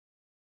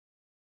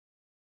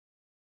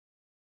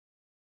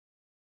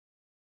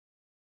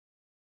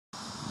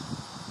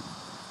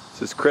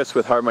This is Chris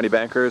with Hard Money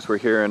Bankers. We're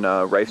here in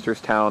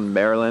Reisterstown,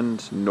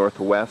 Maryland,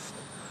 northwest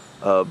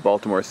of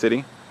Baltimore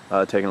City,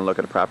 taking a look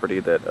at a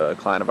property that a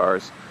client of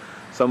ours,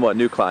 somewhat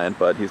new client,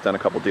 but he's done a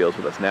couple deals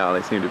with us now.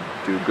 They seem to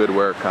do good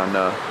work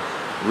on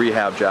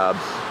rehab jobs.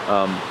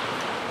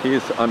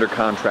 He's under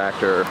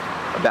contract or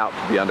about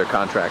to be under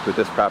contract with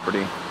this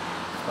property.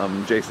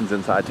 Jason's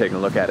inside taking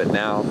a look at it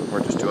now. We're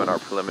just doing our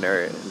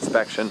preliminary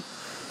inspection.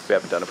 We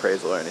haven't done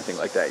appraisal or anything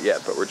like that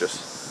yet, but we're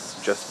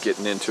just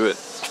getting into it.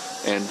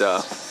 And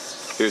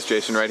here's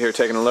Jason right here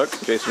taking a look.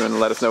 Jason, you want to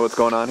let us know what's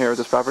going on here with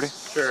this property?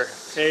 Sure.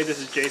 Hey, this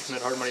is Jason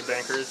at Hard Money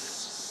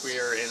Bankers. We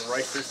are in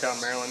Reisterstown,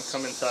 Maryland.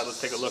 Come inside,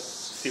 let's take a look,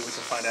 see what we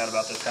can find out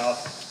about this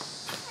house.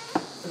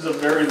 This is a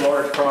very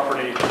large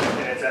property,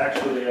 and it's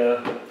actually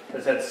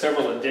has had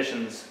several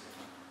additions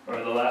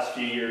over the last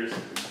few years.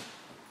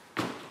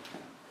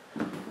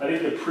 I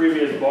think the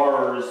previous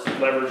borrowers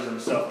leveraged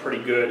themselves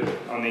pretty good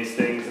on these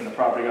things, and the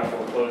property got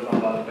foreclosed on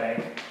by the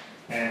bank.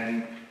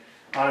 And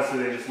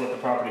honestly, they just let the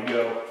property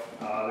go.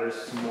 There's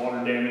some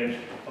water damage.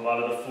 A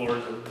lot of the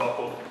floors are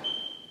buckled.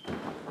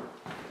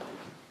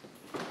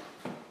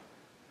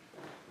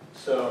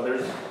 So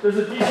there's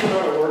a decent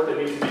amount of work that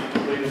needs to be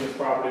completed in this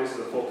property. This is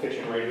a full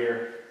kitchen right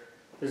here.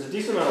 There's a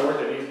decent amount of work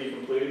that needs to be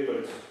completed, but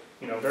it's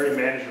very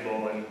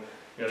manageable, and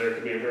there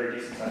could be a very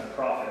decent sized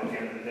profit at the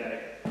end of the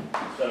day.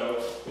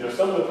 So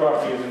some of the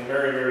property is in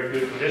very, very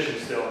good condition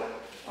still,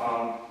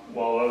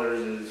 while others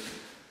is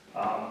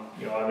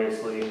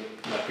obviously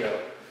let go.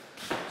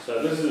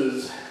 So this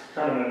is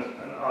kind of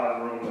an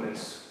odd room, but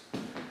it's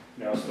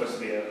supposed to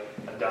be a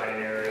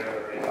dining area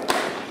or a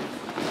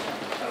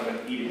kind of an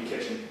eating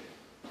kitchen.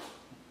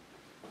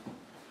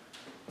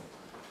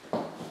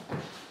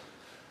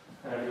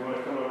 And if you want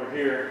to come over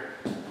here,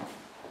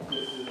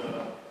 this is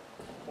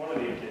one of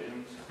the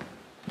additions.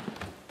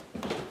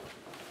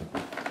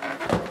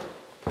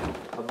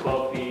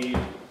 Above the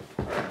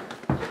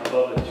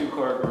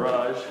two-car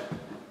garage.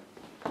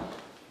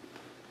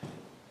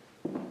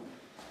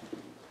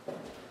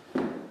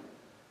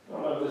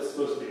 This is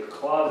supposed to be a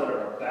closet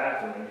or a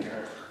bathroom in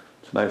here.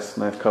 It's a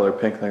nice color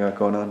pink they got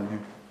going on in here.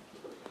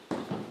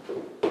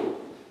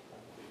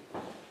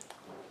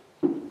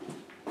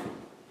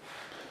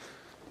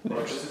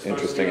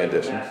 Interesting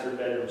addition. Master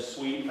bedroom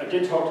suite. I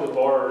did talk to the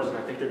borrowers, and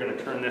I think they're going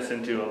to turn this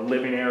into a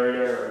living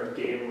area or a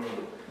game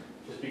room,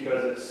 just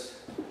because it's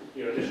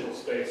additional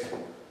space.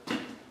 And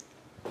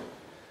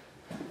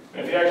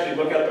if you actually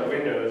look out the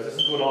windows, this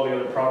is what all the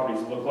other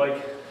properties look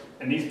like.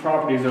 And these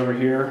properties over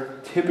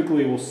here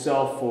typically will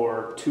sell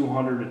for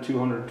 $200,000 to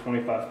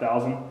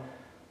 $225,000.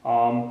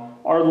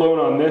 Our loan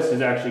on this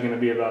is actually going to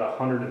be about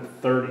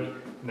 $130,000, and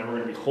then we're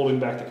going to be holding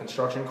back the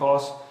construction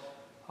costs.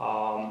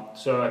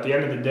 So at the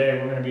end of the day,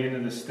 we're going to be into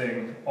this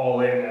thing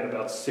all in at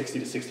about 60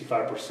 to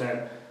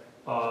 65%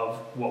 of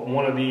what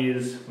one of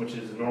these, which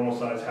is a normal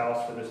size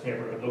house for this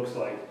neighborhood, looks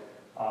like.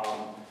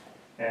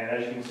 And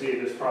as you can see,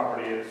 this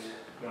property is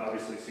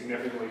obviously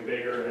significantly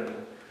bigger and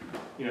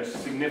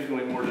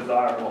significantly more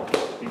desirable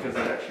because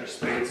of extra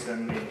space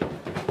and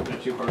the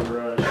two-car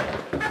garage.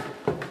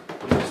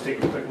 Let's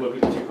take a quick look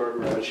at the two-car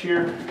garage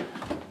here.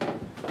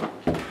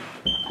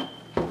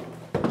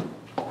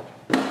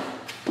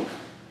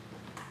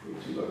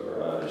 Two-car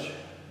garage.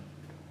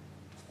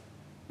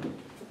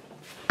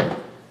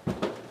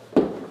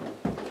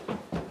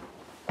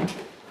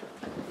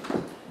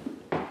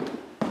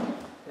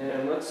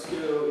 And let's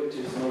go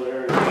into some other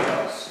areas of the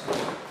house.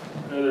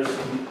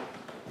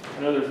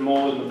 I know there's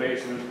mold in the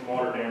basement and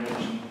water damage,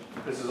 and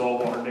this is all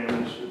water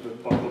damage. It's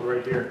buckled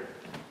right here.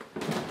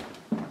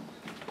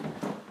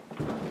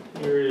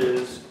 Here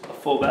is a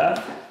full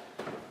bath.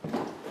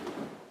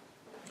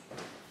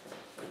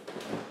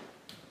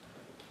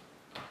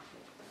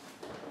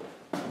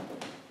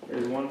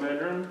 Here's one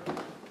bedroom.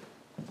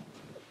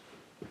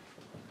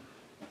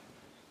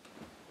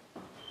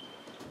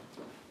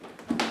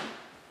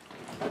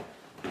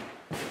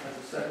 That's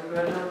a second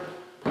bedroom.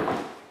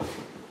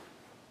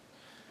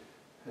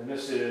 And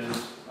this is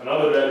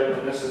another bedroom,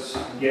 and this is,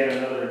 again,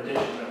 another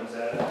addition that was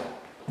added.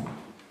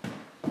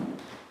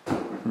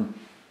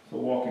 It's a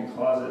walk-in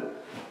closet.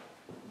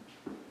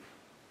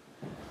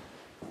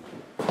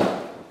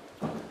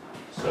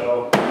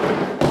 So,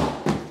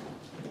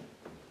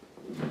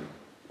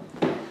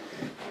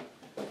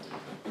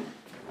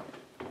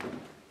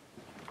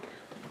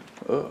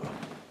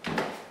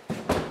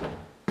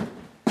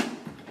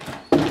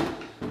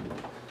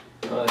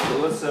 so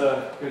let's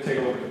go take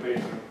a look at the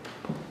basement.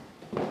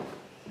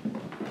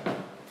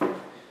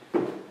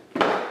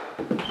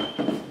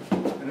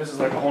 This is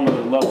like a whole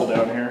nother level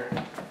down here.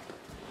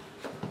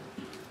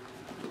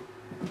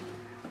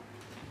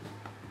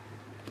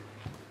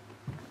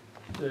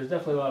 There's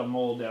definitely a lot of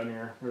mold down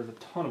here. There's a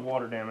ton of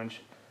water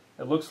damage.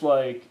 It looks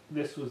like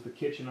this was the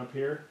kitchen up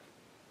here,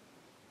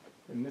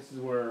 and this is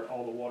where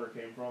all the water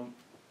came from.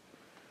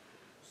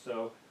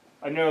 So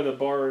I know the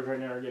borrowers right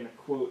now are getting a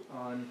quote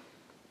on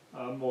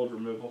mold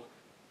removal,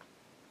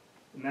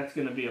 and that's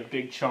going to be a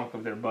big chunk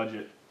of their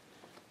budget.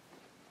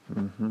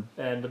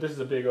 But this is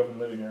a big open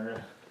living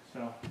area.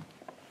 So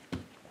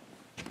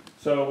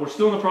So we're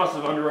still in the process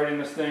of underwriting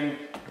this thing.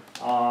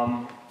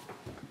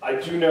 I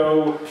do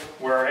know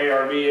where our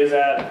ARV is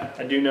at.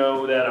 I do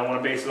know that I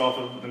want to base it off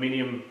of the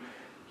medium,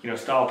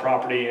 style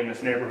property in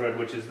this neighborhood,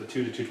 which is the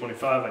 2 to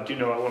 225. I do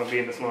know I want to be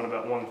in this loan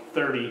about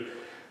 130.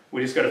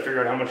 We just got to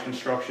figure out how much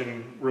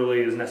construction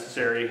really is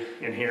necessary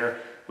in here,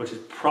 which is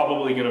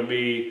probably going to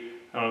be,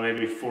 I don't know,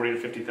 maybe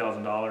 $40,000 to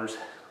 $50,000.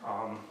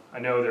 I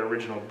know their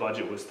original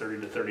budget was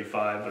 30 to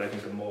 35, but I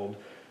think the mold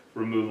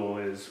removal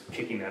is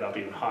kicking that up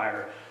even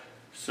higher.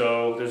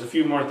 So there's a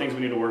few more things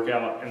we need to work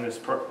out in this,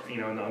 in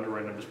the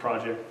underwriting of this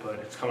project, but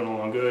it's coming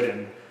along good.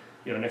 And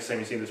next time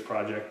you see this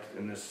project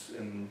in this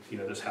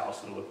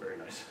house, it'll look very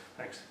nice.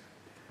 Thanks.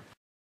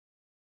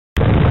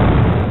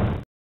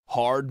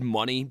 Hard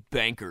Money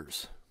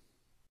Bankers.